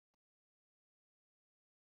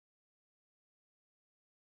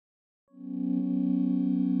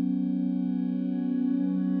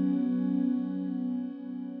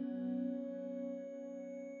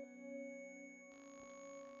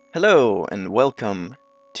Hello and welcome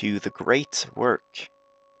to The Great Work.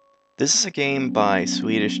 This is a game by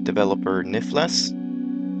Swedish developer Nifflas,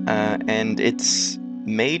 and it's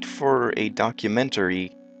made for a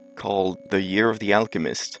documentary called The Year of the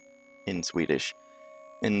Alchemist in Swedish.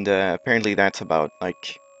 And apparently that's about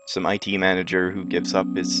some IT manager who gives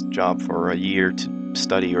up his job for a year to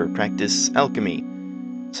study or practice alchemy.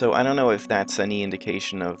 So I don't know if that's any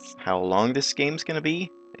indication of how long this game's gonna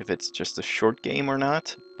be, if it's just a short game or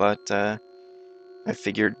not, but I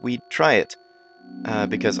figured we'd try it.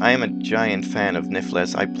 Because I am a giant fan of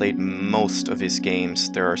Nifflas. I played most of his games.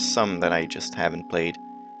 There are some that I just haven't played,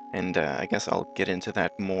 and I guess I'll get into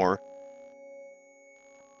that more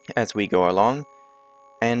as we go along.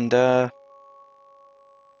 And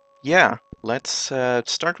yeah, let's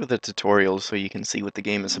start with a tutorial so you can see what the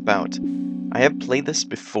game is about. I have played this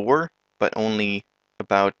before, but only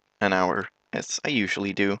about an hour, as I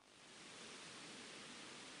usually do.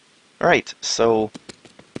 Alright, so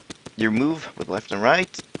you move with left and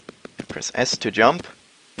right, and press S to jump.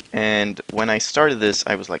 And when I started this,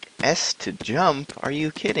 I was like, S to jump? Are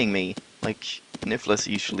you kidding me? Like, Nifflas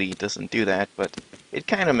usually doesn't do that, but it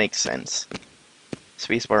kind of makes sense.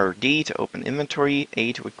 Spacebar or D to open inventory,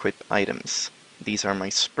 A to equip items. These are my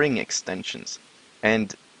spring extensions.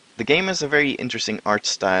 And the game has a very interesting art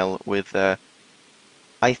style with,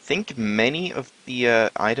 I think many of the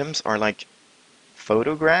items are like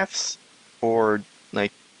photographs, or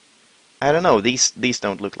like, I don't know, these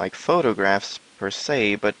don't look like photographs per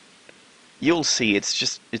se, but you'll see,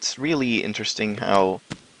 it's really interesting how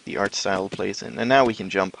the art style plays in. And now we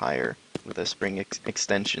can jump higher with the spring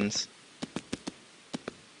extensions.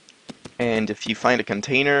 And if you find a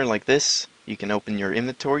container like this, you can open your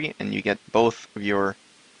inventory and you get both of your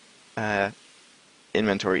uh,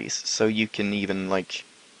 inventories. So you can even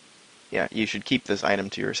yeah, you should keep this item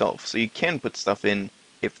to yourself. So you can put stuff in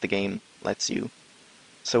if the game lets you.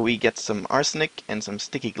 So we get some arsenic and some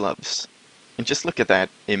sticky gloves. And just look at that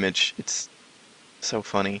image. It's so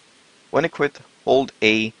funny. When equipped, hold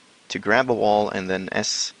A to grab a wall and then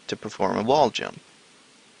S to perform a wall jump.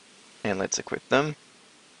 And let's equip them.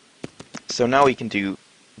 So now we can do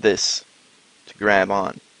this to grab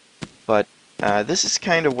on. But this is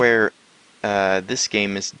kind of where this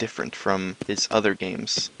game is different from his other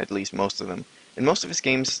games, at least most of them. In most of his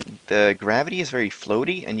games, the gravity is very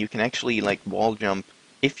floaty, and you can actually like wall jump.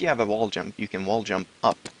 If you have a wall jump, you can wall jump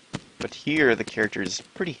up. But here the character is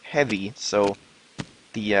pretty heavy, so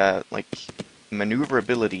the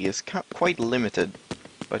maneuverability is quite limited.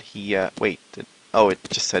 But he wait, oh, it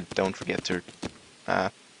just said don't forget to uh,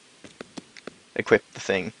 equip the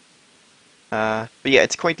thing. But yeah,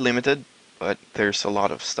 it's quite limited, but there's a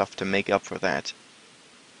lot of stuff to make up for that.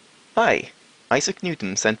 Hi, Isaac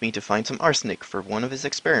Newton sent me to find some arsenic for one of his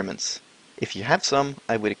experiments. If you have some,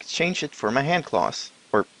 I would exchange it for my hand claws.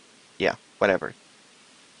 Or, yeah, whatever.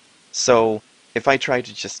 So, if I try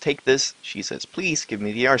to just take this, she says, please give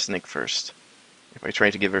me the arsenic first. If I try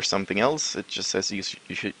to give her something else, it just says you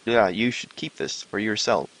should keep this for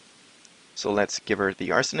yourself. So let's give her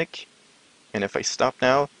the arsenic, and if I stop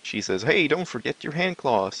now, she says, hey, don't forget your hand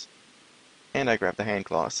claws. And I grab the hand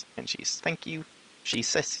claws, and she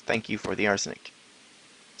says thank you for the arsenic.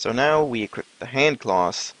 So now we equip the hand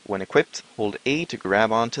claws. When equipped, hold A to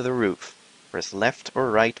grab onto the roof. Press left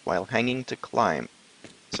or right while hanging to climb.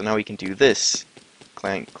 So now we can do this,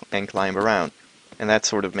 and climb around. And that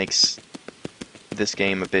sort of makes this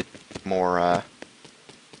game a bit more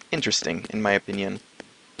interesting, in my opinion.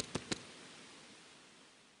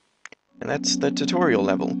 And that's the tutorial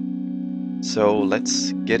level. So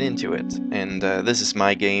let's get into it. And this is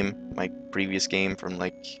my game, my previous game from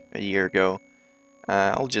like a year ago.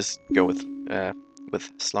 I'll just go with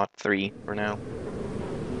slot 3 for now.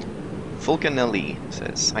 Fulcanelli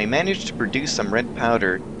says, I managed to produce some red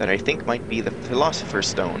powder that I think might be the Philosopher's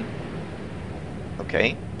Stone.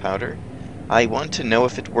 Okay, powder. I want to know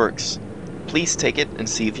if it works. Please take it and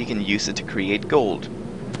see if you can use it to create gold.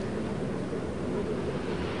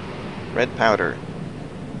 Red powder.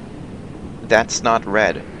 That's not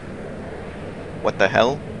red. What the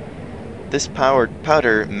hell? This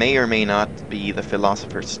powder may or may not be the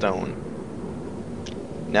Philosopher's Stone.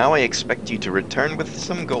 Now I expect you to return with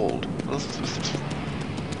some gold.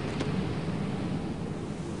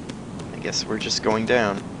 I guess we're just going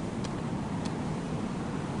down.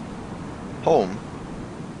 Home.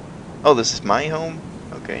 Oh, this is my home?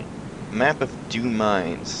 Okay. Map of Dew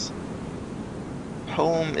Mines.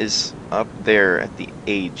 Home is up there at the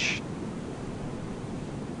H.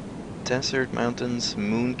 Desert, mountains,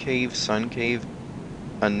 moon cave, sun cave,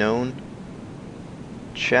 unknown,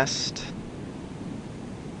 chest.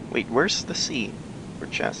 Wait, where's the sea? Or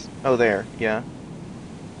chest? Oh, there, yeah.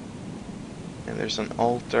 And there's an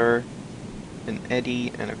altar, an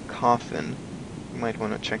eddy, and a coffin. You might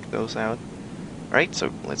want to check those out. Alright,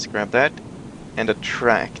 so let's grab that. And a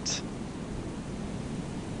tract.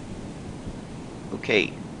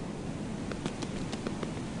 Okay.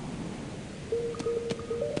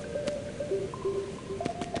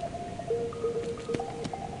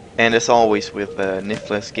 And as always with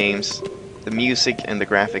Nifflas games, the music and the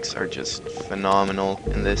graphics are just phenomenal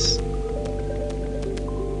in this.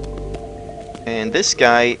 And this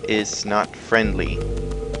guy is not friendly.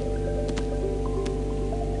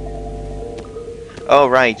 Oh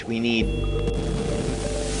right, we need...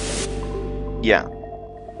 Yeah.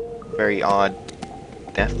 Very odd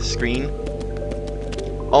death screen.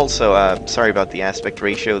 Also, sorry about the aspect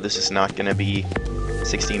ratio, this is not gonna be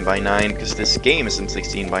 16 by 9, because this game isn't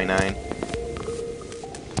 16 by 9.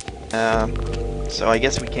 So I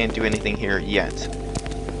guess we can't do anything here yet.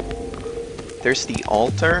 There's the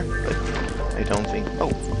altar, but I don't think...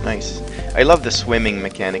 Oh, nice. I love the swimming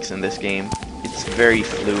mechanics in this game. It's very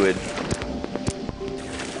fluid.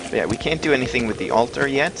 But yeah, we can't do anything with the altar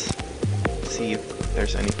yet. Let's see if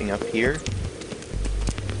there's anything up here.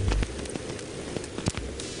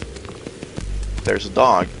 There's a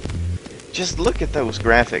dog. Just look at those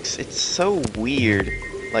graphics. It's so weird.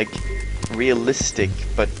 Like, realistic,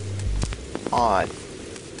 but odd.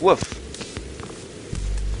 Woof.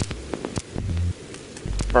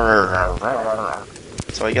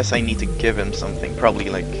 So I guess I need to give him something. Probably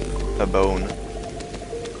like a bone.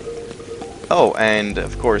 Oh, and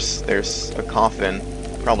of course there's a coffin.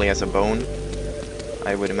 Probably has a bone,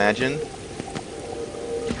 I would imagine.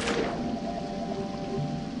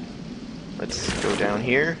 Let's go down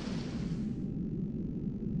here.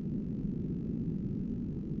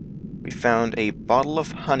 We found a bottle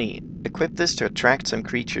of honey. Equip this to attract some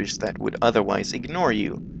creatures that would otherwise ignore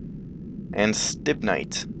you. And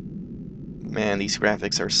stibnite. Man, these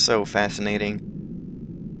graphics are so fascinating.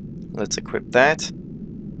 Let's equip that.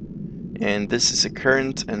 And this is a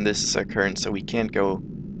current, and this is a current, so we can't go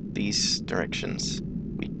these directions.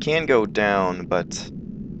 We can go down, but...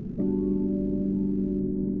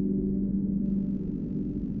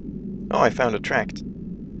 Oh, I found a tract.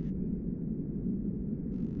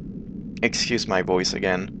 Excuse my voice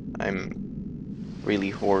again. I'm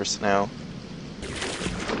really hoarse now.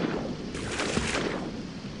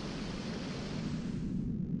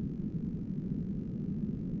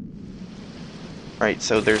 Right,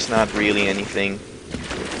 so there's not really anything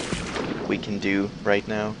we can do right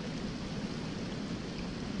now.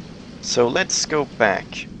 So let's go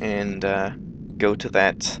back and go to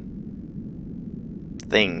that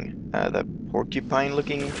thing, the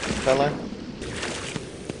porcupine-looking fella.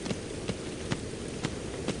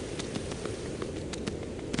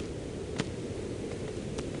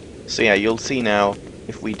 So yeah, you'll see now,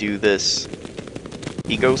 if we do this,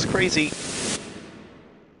 he goes crazy.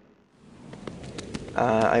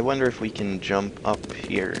 I wonder if we can jump up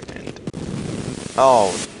here and...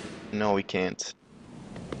 Oh, no we can't.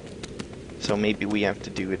 So maybe we have to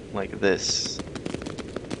do it like this.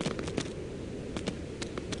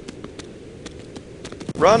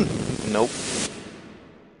 Run! Nope.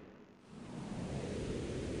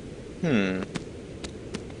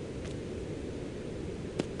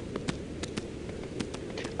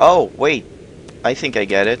 Oh, wait. I think I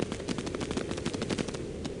get it.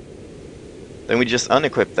 Then we just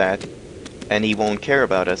unequip that, and he won't care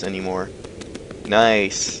about us anymore.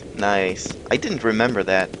 Nice, nice. I didn't remember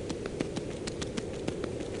that.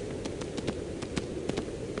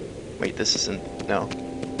 Wait, this isn't... No.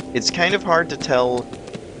 It's kind of hard to tell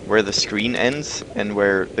where the screen ends and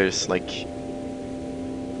where there's, like,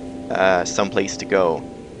 some place to go.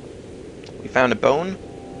 We found a bone.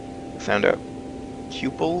 We found a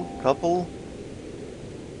couple?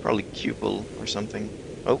 Probably cupel or something.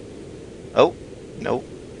 Oh. Oh. No.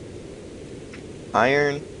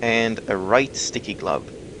 Iron and a right sticky glove.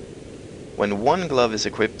 When one glove is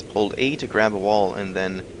equipped, hold A to grab a wall and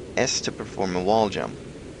then S to perform a wall jump.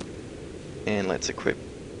 And let's equip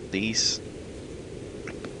these.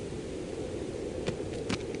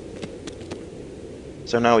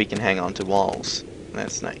 So now we can hang on to walls.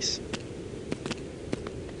 That's nice.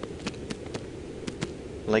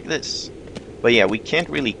 Like this. But yeah, we can't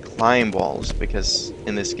really climb walls because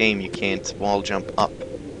in this game you can't wall jump up.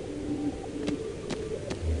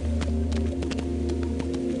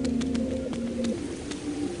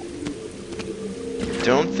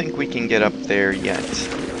 Don't think we can get up there yet,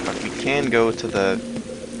 but we can go to the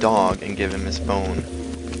dog and give him his bone.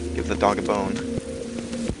 Give the dog a bone.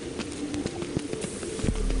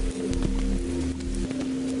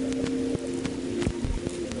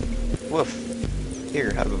 Woof.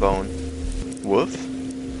 Here, have a bone. Woof?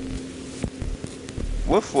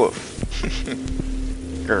 Woof woof.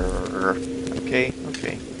 Grrr. Okay,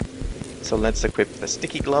 okay. So let's equip the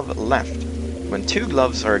sticky glove left. When 2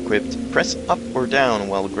 gloves are equipped, press up or down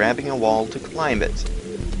while grabbing a wall to climb it.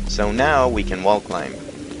 So now we can wall climb.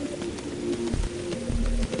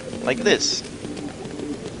 Like this.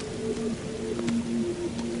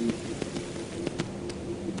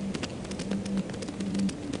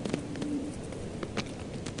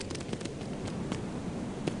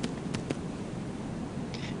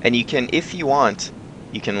 And you can, if you want,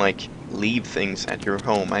 you can like leave things at your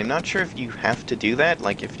home. I'm not sure if you have to do that,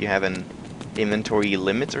 like if you have an inventory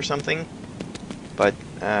limit or something, but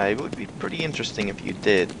it would be pretty interesting if you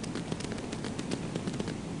did.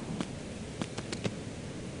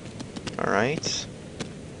 Alright.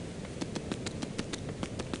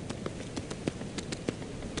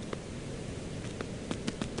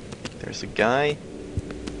 There's a guy.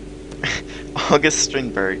 August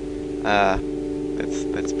Strindberg.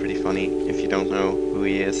 That's pretty funny. If you don't know who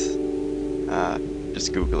he is,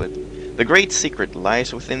 just Google it. The great secret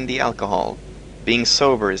lies within the alcohol. Being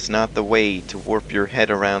sober is not the way to warp your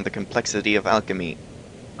head around the complexity of alchemy.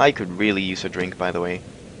 I could really use a drink, by the way.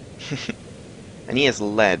 And he has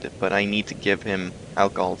lead, but I need to give him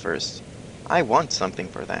alcohol first. I want something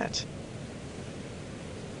for that.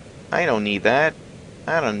 I don't need that.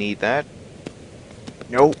 I don't need that.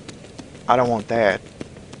 Nope. I don't want that.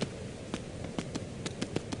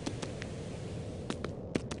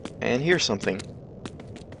 And here's something.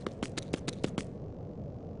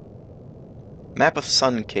 Map of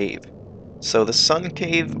Sun Cave. So the Sun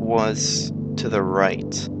Cave was to the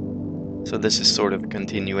right. So this is sort of a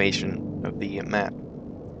continuation of the map.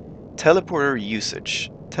 Teleporter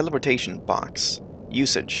usage. Teleportation box.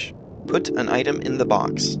 Usage. Put an item in the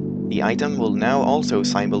box. The item will now also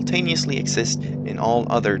simultaneously exist in all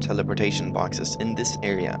other teleportation boxes in this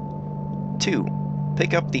area. 2.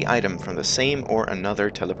 Pick up the item from the same or another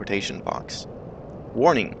teleportation box.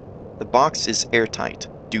 Warning! The box is airtight.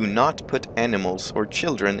 Do not put animals or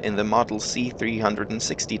children in the Model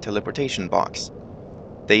C360 teleportation box.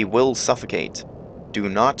 They will suffocate. Do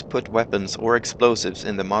not put weapons or explosives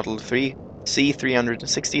in the Model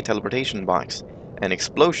C360 teleportation box. An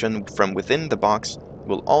explosion from within the box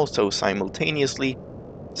will also simultaneously,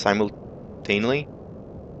 spelling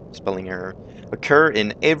error, occur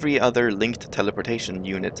in every other linked teleportation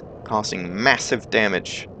unit, causing massive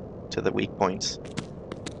damage to the weak points.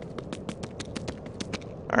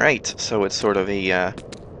 Alright, so it's sort of a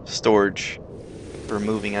storage for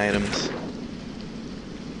moving items.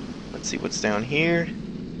 Let's see what's down here.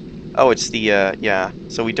 Oh, it's the, yeah,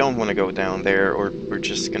 so we don't want to go down there, or we're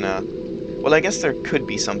just gonna... Well, I guess there could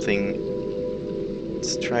be something.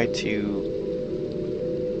 Let's try to...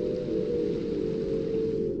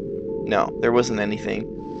 No, there wasn't anything.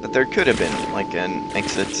 But there could have been, like, an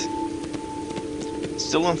exit.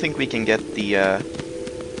 Still don't think we can get the,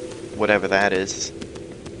 whatever that is.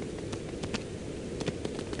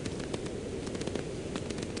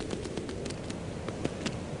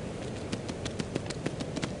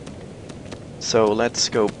 So let's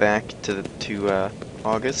go back to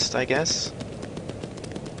August, I guess.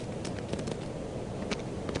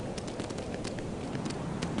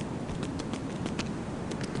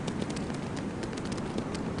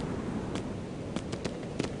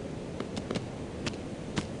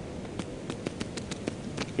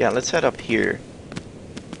 Yeah, let's head up here.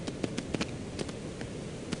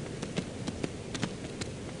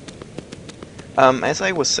 As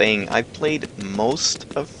I was saying, I've played most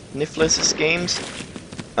of Nifflas' games.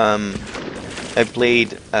 I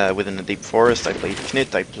played Within the Deep Forest, I played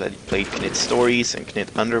Knytt, I played Knytt Stories and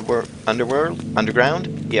Knytt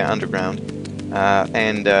Underground? Yeah, Underground.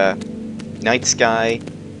 And Night Sky,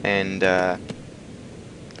 and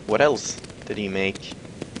what else did he make?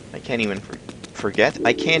 I can't even forget.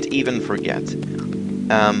 I can't even forget.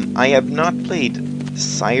 I have not played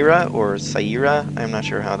Syra or Saira, I'm not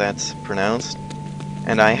sure how that's pronounced.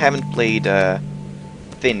 And I haven't played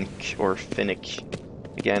Finnick or Finnick.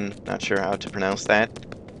 Again, not sure how to pronounce that.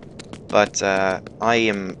 But I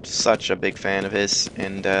am such a big fan of his,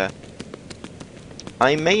 and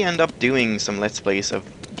I may end up doing some Let's Plays of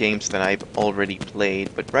games that I've already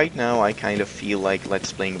played, but right now I kind of feel like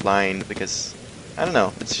Let's Playing blind because, I don't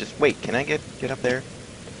know, it's just, wait, can I get up there?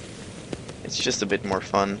 It's just a bit more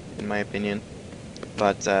fun, in my opinion.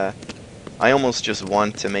 But I almost just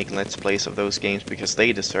want to make Let's Plays of those games because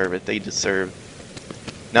they deserve it. They deserve...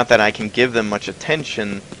 Not that I can give them much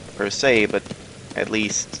attention, per se, but at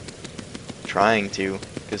least trying to.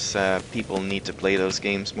 Because people need to play those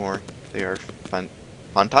games more. They are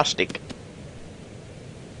Fantastic.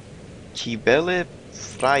 Kibele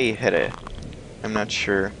Freiherre. I'm not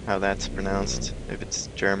sure how that's pronounced, if it's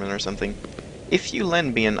German or something. If you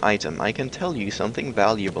lend me an item, I can tell you something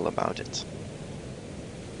valuable about it.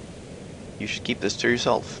 You should keep this to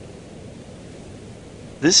yourself.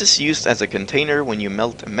 This is used as a container when you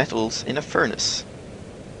melt metals in a furnace.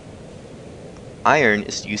 Iron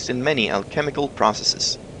is used in many alchemical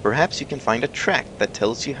processes. Perhaps you can find a tract that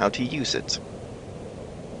tells you how to use it.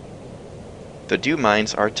 The dew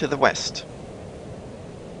mines are to the west.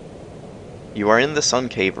 You are in the sun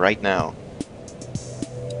cave right now.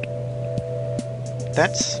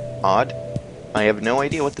 That's odd. I have no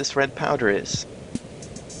idea what this red powder is.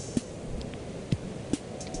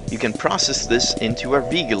 You can process this into a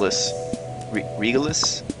regalus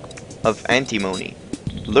of antimony.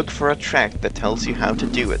 Look for a tract that tells you how to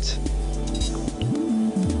do it.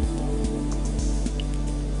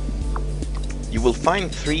 You will find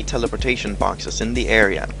 3 teleportation boxes in the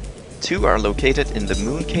area. 2 are located in the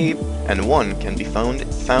moon cave and 1 can be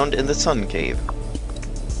found in the sun cave.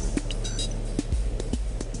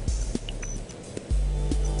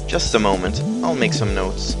 Just a moment, I'll make some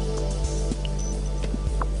notes.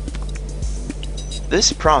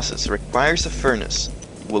 This process requires a furnace.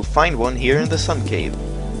 You will find one here in the sun cave.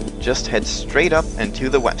 Just head straight up and to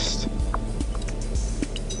the west.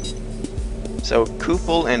 So,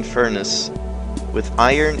 cupel and furnace with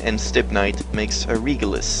iron and stibnite makes a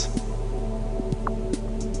regalus.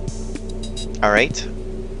 Alright.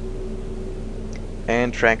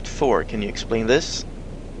 And tract 4, can you explain this?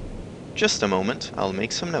 Just a moment, I'll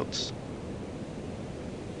make some notes.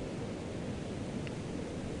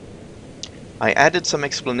 I added some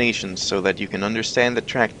explanations so that you can understand the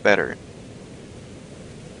tract better.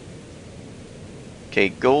 Okay,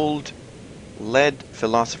 gold, lead,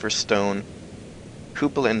 philosopher's stone,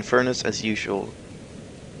 cupel and furnace as usual.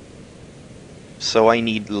 So I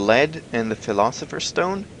need lead and the philosopher's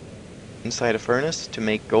stone inside a furnace to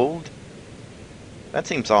make gold? That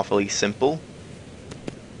seems awfully simple.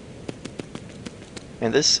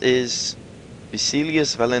 And this is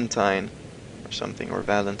Basilius Valentine, or something, or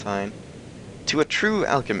Valentine. To a true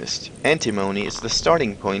alchemist, antimony is the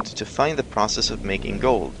starting point to find the process of making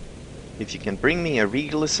gold. If you can bring me a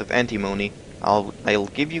regalus of antimony, I'll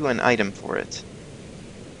give you an item for it.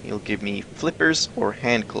 He'll give me flippers or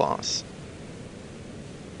hand claws.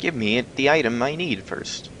 Give me the item I need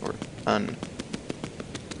first, or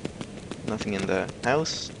nothing in the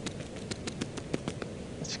house.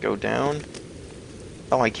 Let's go down.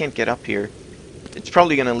 Oh, I can't get up here. It's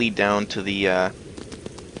probably gonna lead down to the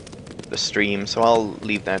stream, so I'll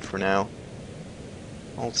leave that for now.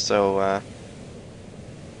 Also,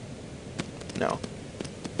 no.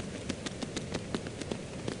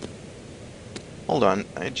 Hold on,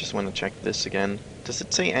 I just want to check this again. Does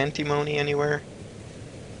it say antimony anywhere?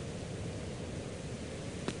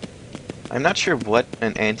 I'm not sure what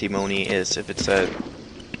an antimony is, if it's a,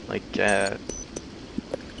 like,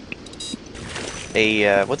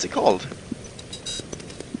 what's it called?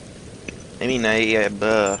 I mean, I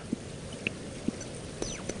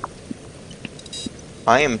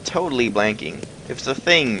am totally blanking. If it's a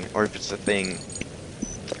thing, or if it's a thing.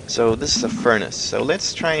 So this is a furnace. So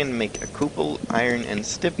let's try and make a cupel, iron, and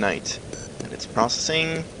stibnite. And it's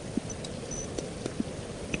processing.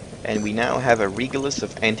 And we now have a regalus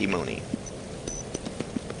of antimony.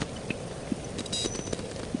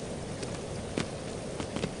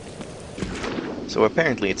 So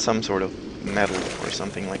apparently it's some sort of metal or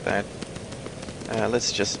something like that.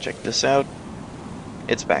 Let's just check this out.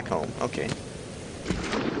 It's back home. Okay.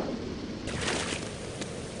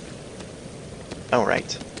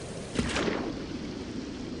 Alright.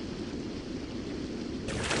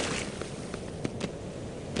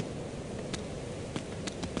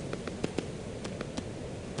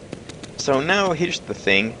 So now here's the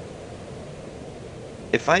thing.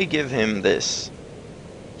 If I give him this,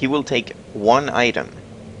 he will take one item,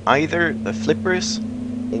 either the flippers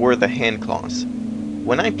or the hand claws.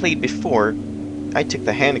 When I played before, I took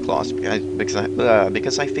the hand claws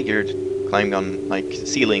because I figured climbing on like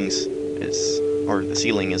ceilings the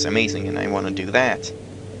ceiling is amazing and I want to do that.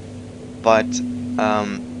 But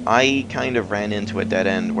I kind of ran into a dead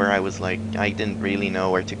end where I was like, I didn't really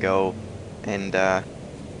know where to go, and I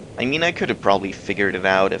mean, I could have probably figured it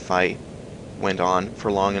out if I went on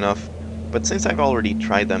for long enough, but since I've already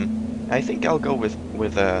tried them, I think I'll go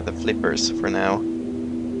with the flippers for now.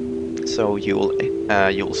 So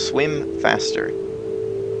you'll swim faster.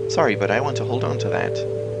 Sorry, but I want to hold on to that.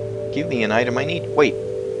 Give me an item I need. Wait.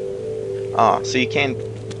 Ah, so you can't...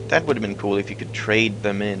 That would have been cool if you could trade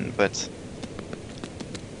them in, but...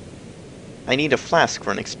 I need a flask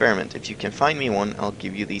for an experiment. If you can find me one, I'll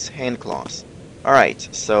give you these hand claws. Alright,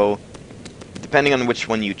 so depending on which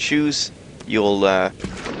one you choose, you'll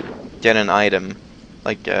get an item.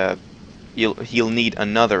 Like, he'll need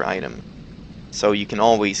another item. So you can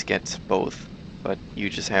always get both, but you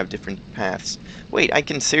just have different paths. Wait, I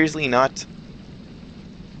can seriously not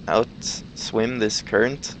outswim this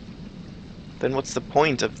current? Then what's the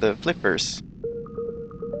point of the flippers?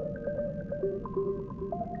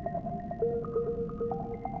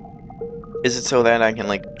 Is it so that I can,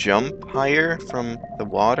 like, jump higher from the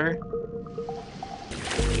water?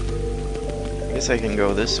 I guess I can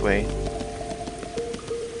go this way.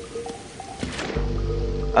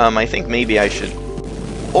 I think maybe I should...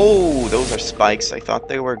 Oh, those are spikes. I thought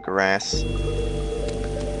they were grass.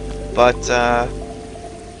 But,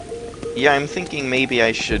 yeah, I'm thinking maybe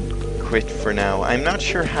I should quit for now. I'm not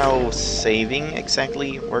sure how saving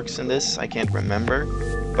exactly works in this. I can't remember.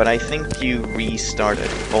 But I think you restart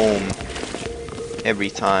at home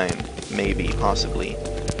every time. Maybe, possibly.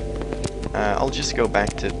 I'll just go back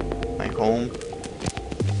to my home.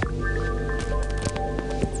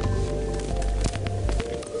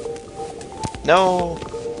 No!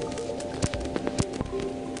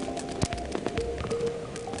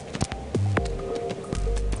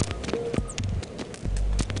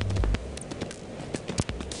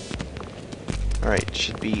 Alright,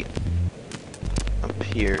 should be up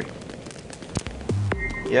here.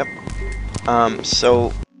 Yep.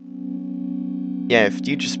 So... yeah, if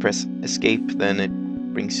you just press escape, then it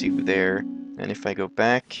brings you there. And if I go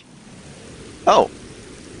back... oh!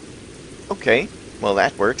 Okay. Well,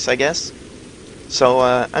 that works, I guess. So,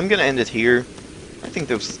 I'm gonna end it here. I think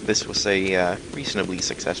this was a reasonably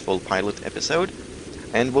successful pilot episode.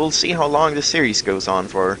 And we'll see how long the series goes on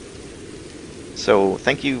for. So,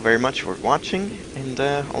 thank you very much for watching, and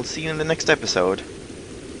I'll see you in the next episode.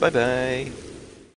 Bye-bye.